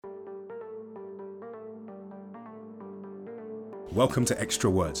Welcome to Extra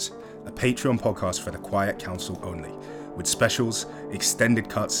Words, a Patreon podcast for the Quiet Council only, with specials, extended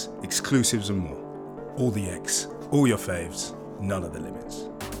cuts, exclusives and more. All the X, all your faves, none of the limits.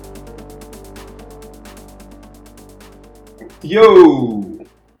 Yo!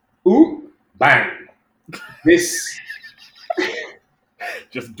 Ooh! Bang! This...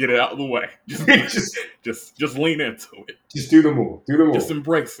 Just get it out of the way. Just lean into it. Just do them all. Do them all. Just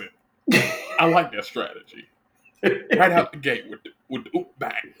embrace it. I like that strategy. Right out the gate with the oop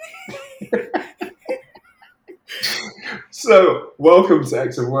bang. So, welcome to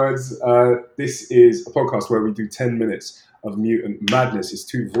Extra Words. This is a podcast where we do 10 minutes of mutant madness. It's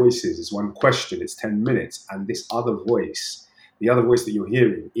two voices. It's one question. It's 10 minutes. And this other voice, the other voice that you're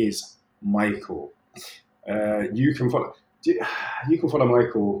hearing is Michael. You can follow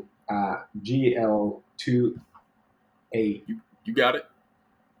Michael at GL28. You got it?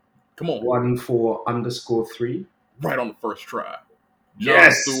 Come on. 14_3. Right on the first try.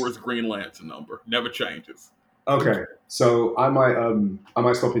 Yes. John Stewart's Green Lantern number. Never changes. Okay. So I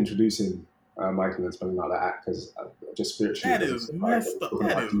might stop introducing Michael and spelling out that because just spiritually. That is messed up.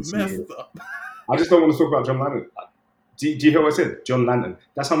 That is messed up. I just don't want to talk about John Lantern. Do you hear what I said? John Lantern.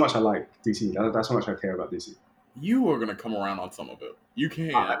 That's how much I like DC. That's how much I care about DC. You are going to come around on some of it. You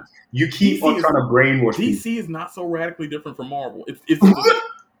can. You keep on trying to brainwash DC people. is not so radically different from Marvel.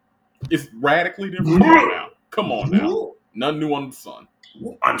 It's radically different now. Come on now. Nothing new under the sun.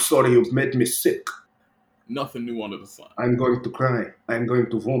 I'm sorry you've made me sick. Nothing new under the sun. I'm going to cry. I'm going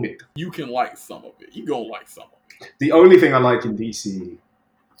to vomit. You can like some of it. You gonna like some of it. The only thing I like in DC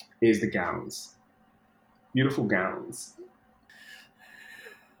is the gowns. Beautiful gowns.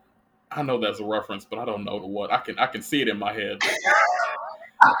 I know that's a reference, but I don't know to what. I can see it in my head.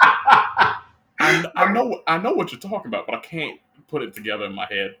 I know what you're talking about, but I can't put it together in my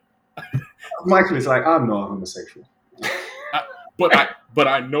head. Michael is like, I'm not homosexual. But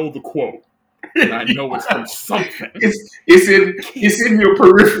I know the quote, and I know it's from something. It's in your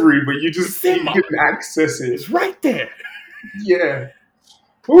periphery, but you can access it. It's right there. Yeah.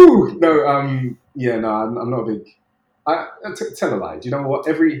 Ooh, no. I'm not a big. Tell a lie. Do you know what?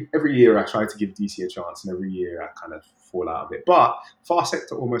 Every year I try to give DC a chance, and every year I kind of fall out of it. But Far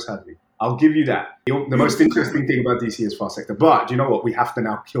Sector almost had me. I'll give you that. The most interesting thing about DC is Far Sector. But do you know what? We have to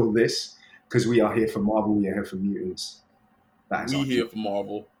now kill this because we are here for Marvel. We are here for mutants. We here for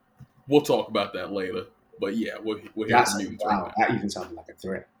Marvel. We'll talk about that later. But yeah, we're here for mutants. Wow, that even sounded like a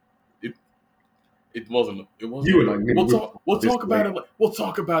threat. It wasn't. It wasn't. You were like, we'll talk about it. We'll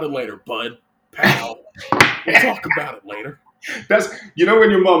talk about it later, bud. Pal. We'll talk about it later. That's when when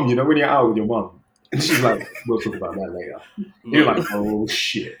you're out with your mom, and she's like, "We'll talk about that later." You're like, "Oh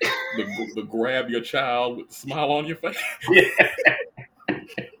shit!" The grab your child with the smile on your face. Yeah.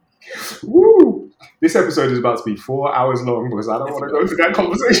 Woo! This episode is about to be 4 hours long because I don't want to go into that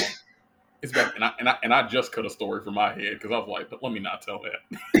conversation. It's back, and I just cut a story from my head because I was like, "But let me not tell that."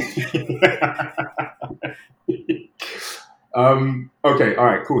 Okay, all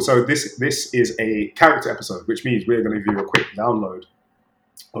right, cool. So this is a character episode, which means we're going to give you a quick download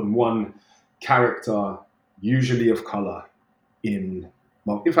on one character, usually of color, in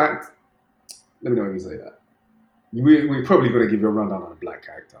fact, let me not even say that. We're probably going to give you a rundown on a black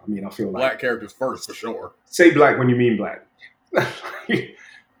character. I mean, I feel like black characters first for sure. Say black when you mean black.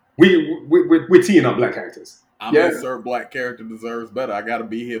 We're teeing up black characters. I'm a sir, black character deserves better. I got to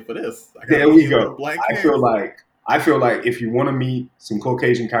be here for this. There we go. I feel like if you want to meet some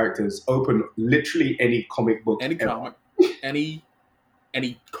Caucasian characters, open literally any comic book, any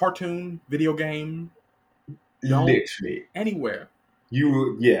cartoon, video game, literally anywhere.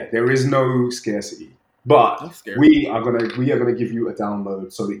 There is no scarcity, but we are gonna give you a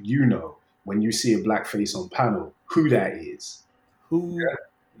download so that you know when you see a black face on panel who that is,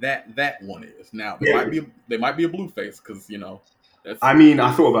 that one is. Now there might be a blue face because I mean,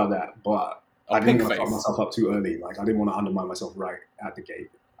 I thought about that, but I didn't want to fuck face. myself up too early. Like, I didn't want to undermine myself right at the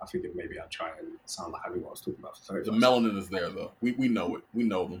gate. I figured maybe I'd try and sound like I knew what I was talking about. The melanin is there, though. We know it. We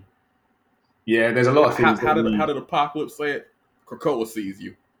know them. Yeah, there's a lot of things. How did Apocalypse say it? Krakoa sees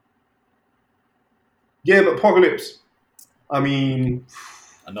you. Yeah, but Apocalypse, I mean...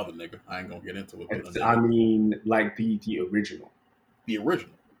 Another nigga. I ain't gonna get into it. I mean, like the original. The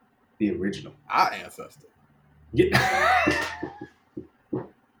original? The original. Our ancestor. Yeah.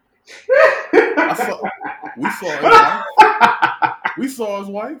 We saw his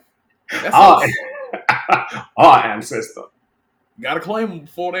wife. That's our ancestor. Gotta claim him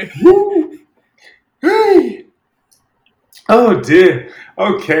before they. Hey. Oh dear.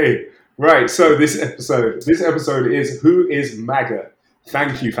 Okay. Right. So this episode is Who is MAGA?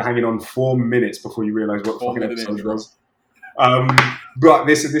 Thank you for hanging on 4 minutes before you realize what the fucking episode was. But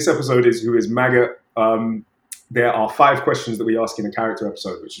this episode is Who is Maggot? There are 5 questions that we ask in a character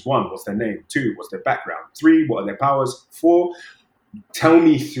episode, which is 1, what's their name? 2, what's their background? 3, what are their powers? 4, tell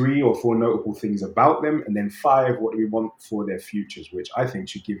me 3 or 4 notable things about them. And then 5, what do we want for their futures? Which I think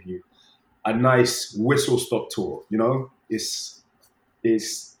should give you a nice whistle-stop tour. You know, it's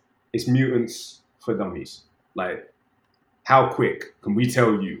mutants for dummies. Like, how quick can we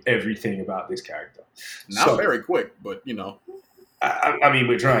tell you everything about this character? Not very quick, but you know. I mean,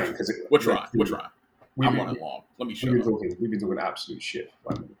 we're trying because we're trying. I'm running long. Let me shut up. We've been talking absolute shit.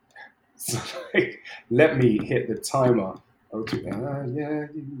 So, like, let me hit the timer. Yeah,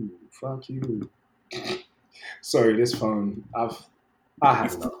 you, fuck you. Sorry, this phone. I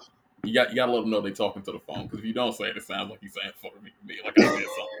have enough. You gotta let them know they're talking to the phone, because if you don't say it, it sounds like you're saying fuck me, like I said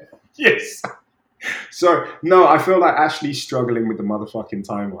something. Yes. So no, I feel like Ashley struggling with the motherfucking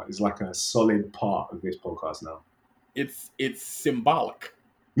timer is like a solid part of this podcast now. It's symbolic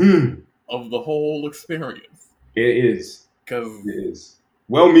of the whole experience. It is. Because it is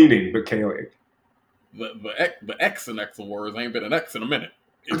well-meaning but chaotic. The X in X words ain't been an X in a minute.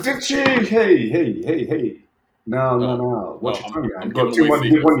 Hey. No. Watch your tongue, man. I'm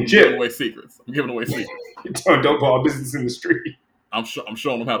giving away secrets. Don't put our business in the street. I'm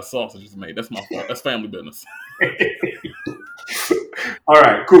showing them how the sausage is made. That's my fault. That's family business. All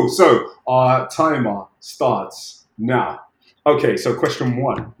right, cool. So our timer starts now. Okay, so question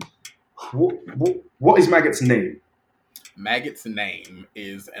 1. What is Maggot's name? Maggot's name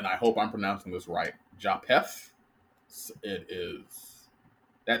is, and I hope I'm pronouncing this right, Japheth. It is.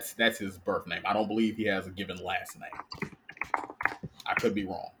 That's his birth name. I don't believe he has a given last name. I could be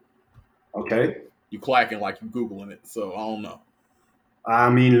wrong. Okay. You clacking like you Googling it, so I don't know.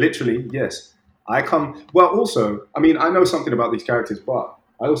 I mean, literally, yes. Also, I mean, I know something about these characters, but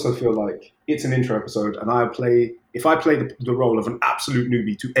I also feel like it's an intro episode, and if I play the role of an absolute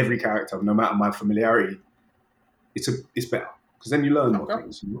newbie to every character, no matter my familiarity, it's better, because then you learn more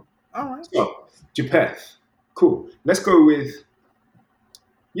things. You know? All right. So, Japheth. Cool. Let's go with,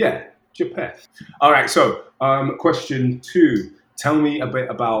 Japheth. All right, so question 2. Tell me a bit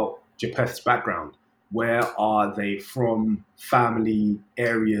about Japheth's background. Where are they from? Family,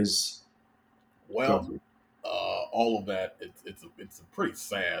 areas? Well, all of that. It's a pretty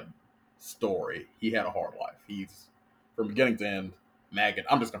sad story. He had a hard life. He's from beginning to end. Maggot.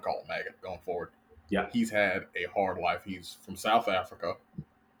 I'm just gonna call him Maggot going forward. Yeah. He's had a hard life. He's from South Africa.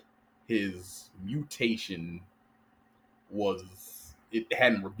 His mutation it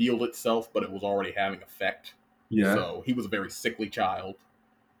hadn't revealed itself, but it was already having effect. Yeah. So he was a very sickly child.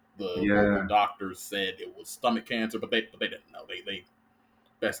 The local doctors said it was stomach cancer, but they didn't know. They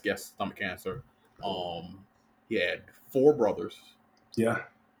best guess stomach cancer. He had 4 brothers. Yeah.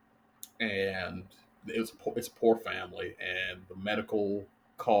 And it's a poor family, and the medical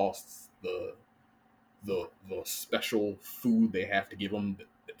costs, the special food they have to give him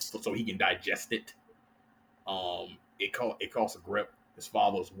so he can digest it. It costs a grip. His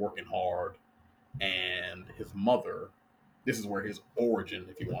father's working hard, and his mother. This is where his origin,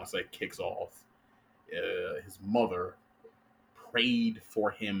 if you want to say, kicks off. His mother prayed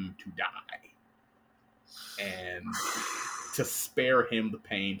for him to die, and to spare him the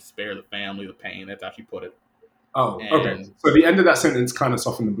pain, spare the family the pain. That's how she put it. Oh, okay. So the end of that sentence kind of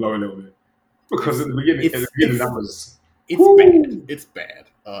softened the blow a little bit, because at the beginning that was bad. It's bad.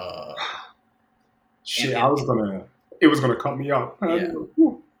 Shit, it was gonna cut me up. Yeah.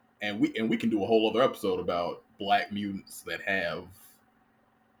 And we can do a whole other episode about black mutants that have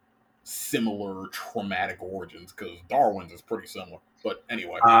similar traumatic origins, because Darwin's is pretty similar. But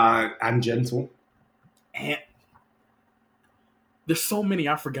anyway. And Gentle. And there's so many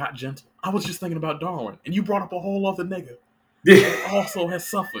I forgot Gentle. I was just thinking about Darwin, and you brought up a whole other nigga that also has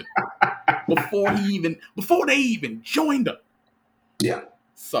suffered before they even joined up. Yeah.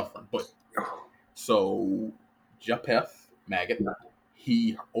 Suffering. But so Japheth, Maggot,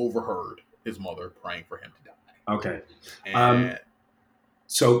 he overheard his mother praying for him to die. Okay. And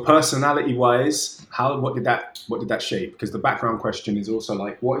so personality-wise, what did that shape? Because the background question is also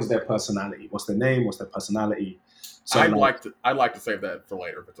like, what is their personality? What's their name? What's their personality? So I'd like to save that for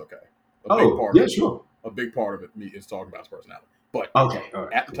later if it's okay. Sure. A big part of it is talking about his personality. But okay, all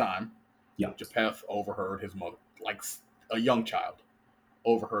right, at the time, yeah, Japheth overheard his mother, like a young child,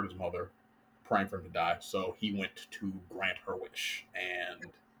 overheard his mother praying for him to die. So he went to grant her wish,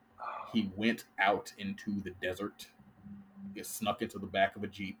 and he went out into the desert. He snuck into the back of a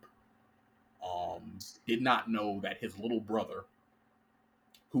Jeep. Did not know that his little brother,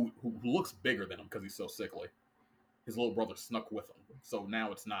 who looks bigger than him because he's so sickly, his little brother snuck with him. So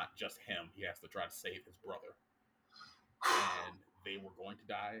now it's not just him. He has to try to save his brother. and they were going to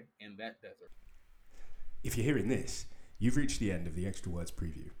die in that desert. If you're hearing this, you've reached the end of the Extra Words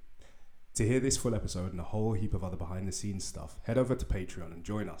preview. To hear this full episode and a whole heap of other behind-the-scenes stuff, head over to Patreon and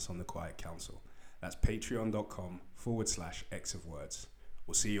join us on the Quiet Council. That's patreon.com/X of Words.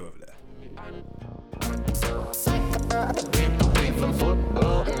 We'll see you over there.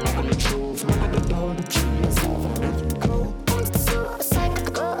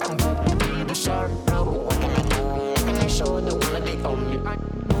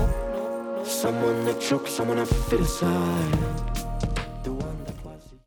 Someone that chokes, someone I fit aside.